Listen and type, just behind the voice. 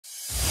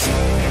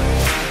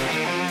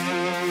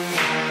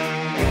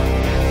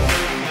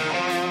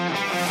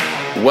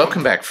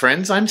Welcome back,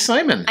 friends. I'm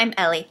Simon. I'm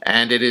Ellie.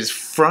 And it is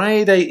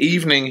Friday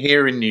evening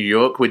here in New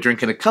York. We're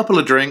drinking a couple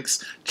of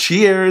drinks.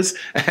 Cheers.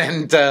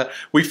 And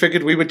we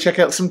figured we would check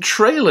out some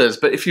trailers.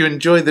 But if you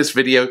enjoyed this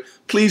video,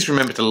 please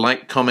remember to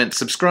like, comment,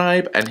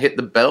 subscribe, and hit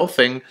the bell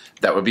thing.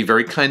 That would be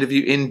very kind of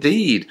you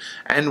indeed.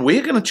 And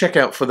we're going to check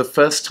out for the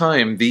first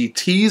time the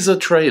teaser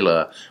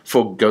trailer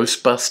for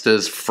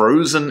Ghostbusters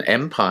Frozen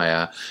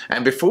Empire.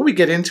 And before we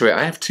get into it,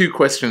 I have two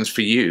questions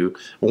for you.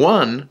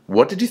 One,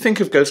 what did you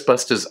think of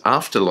Ghostbusters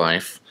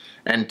Afterlife?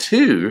 And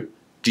two,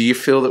 do you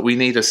feel that we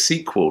need a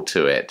sequel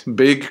to it?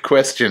 Big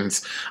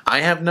questions.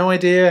 I have no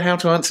idea how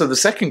to answer the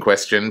second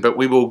question, but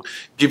we will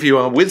give you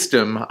our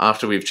wisdom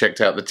after we've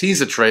checked out the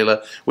teaser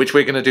trailer, which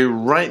we're going to do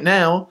right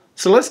now.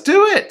 So let's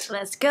do it!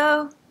 Let's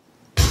go!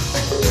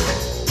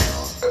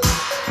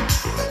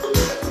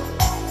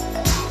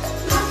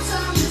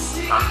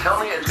 I'm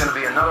telling you, it's going to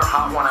be another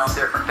hot one out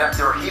there. In fact,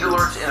 there are heat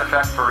alerts in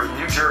effect for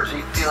New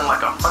Jersey, feeling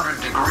like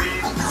 100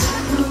 degrees.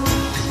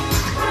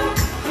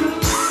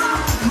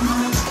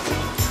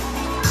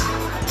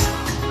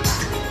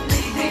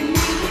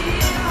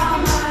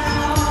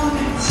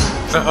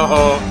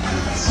 Oh.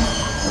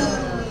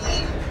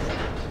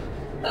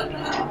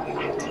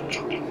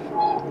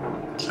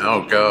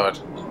 Oh God.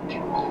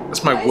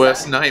 That's my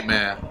worst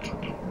nightmare.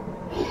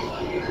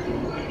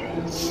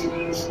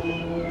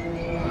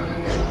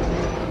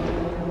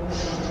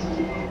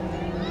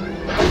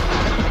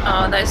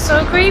 Oh, that's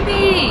so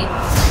creepy!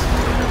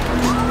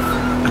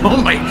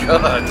 Oh my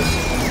God.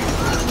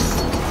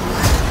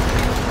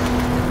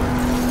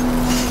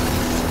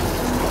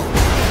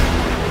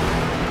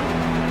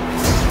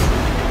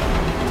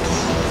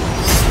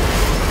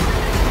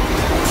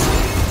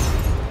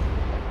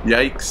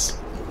 Yikes.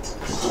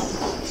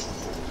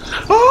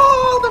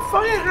 Oh, the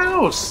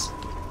firehouse!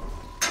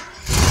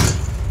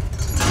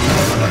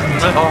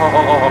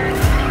 Oh.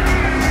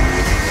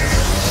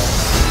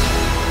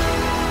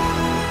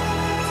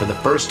 For the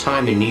first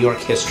time in New York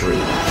history,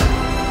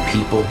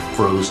 people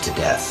froze to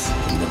death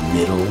in the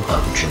middle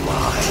of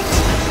July.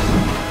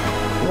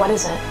 What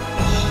is it?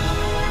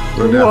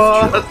 The death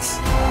What?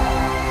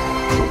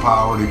 chill. The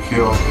power to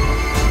kill by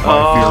fear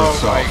Oh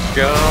itself. my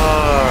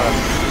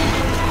God.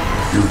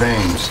 Your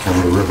veins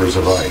turn to rivers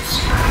of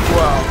ice.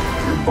 Wow.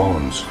 Your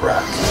bones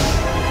crack.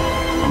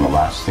 And the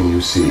last thing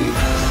you see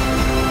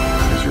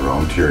is your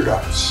own tear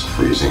ducts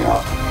freezing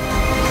up.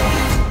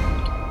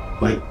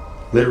 Like,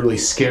 literally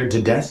scared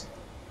to death?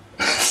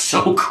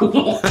 So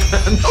cool. No,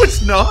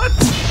 it's not.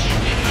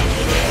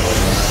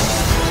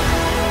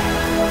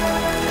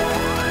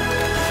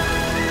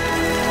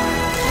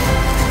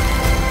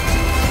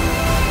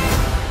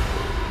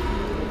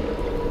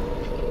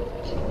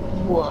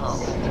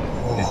 Whoa.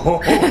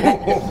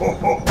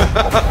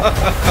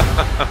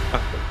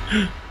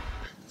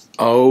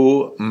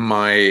 Oh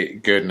my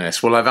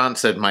goodness. Well, I've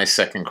answered my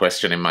second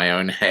question in my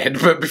own head,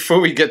 but before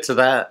we get to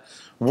that,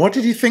 what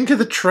did you think of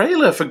the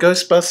trailer for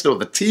Ghostbusters, or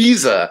the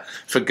teaser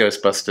for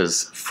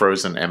Ghostbusters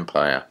Frozen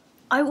Empire?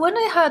 When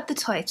I heard the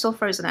title,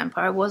 Frozen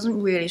Empire, I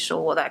wasn't really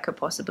sure what that could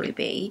possibly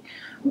be.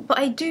 But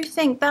I do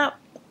think that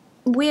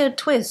weird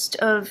twist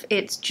of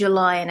it's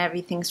July and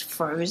everything's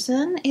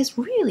frozen is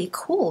really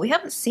cool. We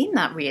haven't seen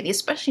that really,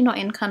 especially not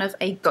in kind of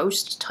a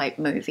ghost type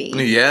movie.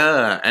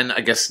 Yeah, and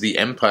I guess the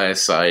Empire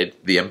side,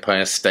 the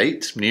Empire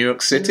State, New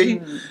York City,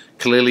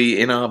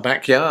 clearly in our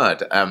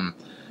backyard.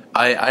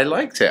 I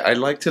liked it. I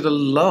liked it a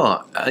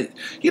lot.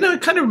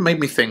 It kind of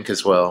made me think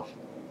as well.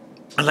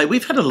 Like,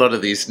 we've had a lot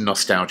of these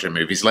nostalgia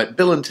movies, like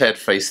Bill and Ted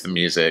Face the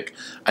Music.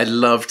 I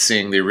loved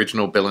seeing the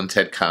original Bill and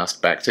Ted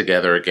cast back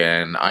together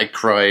again. I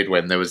cried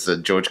when there was the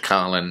George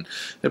Carlin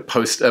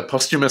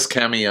posthumous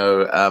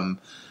cameo.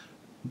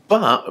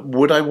 But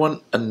would I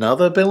want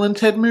another Bill and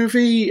Ted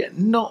movie?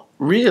 Not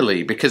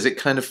really, because it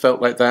kind of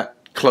felt like that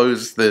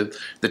closed the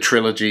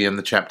trilogy and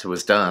the chapter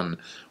was done.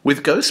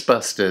 With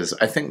Ghostbusters,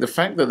 I think the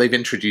fact that they've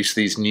introduced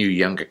these new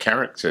younger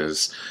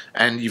characters,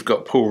 and you've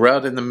got Paul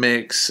Rudd in the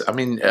mix, I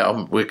mean,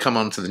 we'll come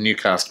on to the new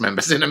cast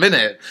members in a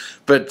minute,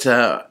 but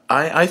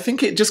I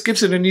think it just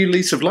gives it a new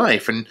lease of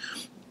life, and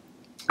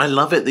I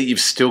love it that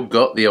you've still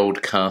got the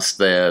old cast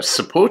there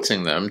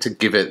supporting them to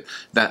give it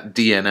that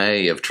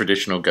DNA of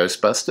traditional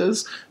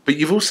Ghostbusters, but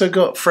you've also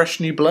got fresh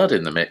new blood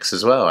in the mix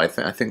as well. I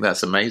think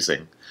that's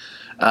amazing.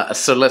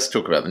 So let's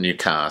talk about the new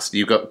cast.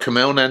 You've got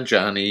Kumail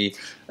Nanjiani.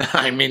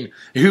 I mean,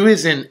 who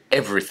is in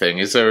everything?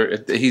 He's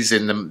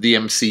in the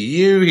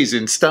MCU, he's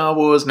in Star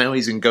Wars, now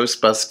he's in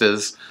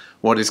Ghostbusters.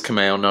 What is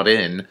Kumail not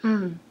in?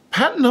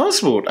 Patton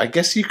Oswalt, I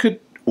guess you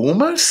could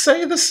almost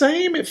say the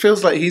same. It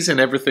feels like he's in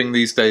everything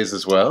these days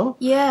as well.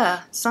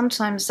 Yeah,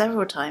 sometimes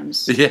several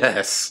times.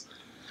 Yes.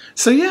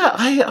 So yeah,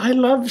 I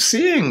love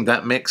seeing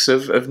that mix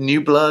of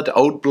new blood,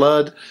 old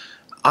blood.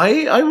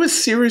 I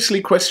was seriously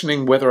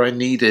questioning whether I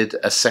needed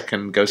a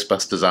second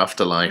Ghostbusters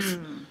Afterlife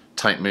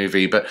type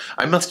movie, but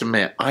I must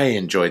admit I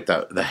enjoyed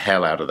the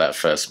hell out of that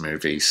first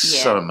movie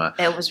so much.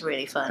 It was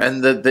really fun.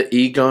 And the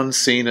Egon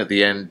scene at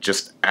the end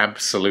just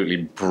absolutely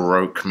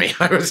broke me.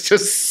 I was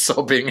just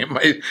sobbing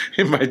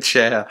in my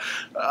chair.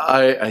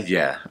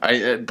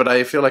 But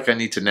I feel like I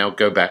need to now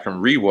go back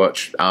and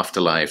rewatch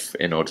Afterlife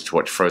in order to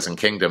watch Frozen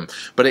Kingdom.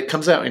 But it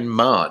comes out in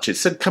March. It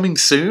said coming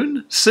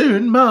soon.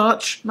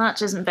 March.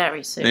 March isn't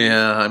very soon.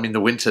 Yeah, I mean the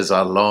winters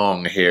are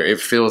long here. It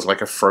feels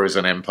like a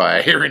frozen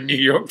empire here in New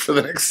York for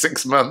the next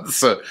 6 months.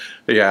 So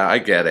yeah, I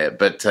get it.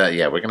 But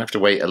we're gonna have to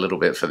wait a little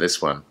bit for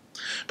this one.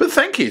 But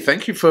thank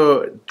you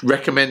for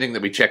recommending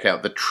that we check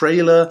out the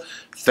trailer.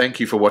 Thank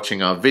you for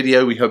watching our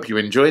video. We hope you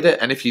enjoyed it.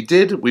 And if you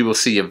did, we will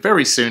see you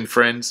very soon,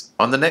 friends,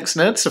 on the next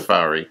Nerd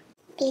Safari.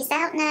 Peace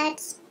out,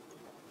 nerds.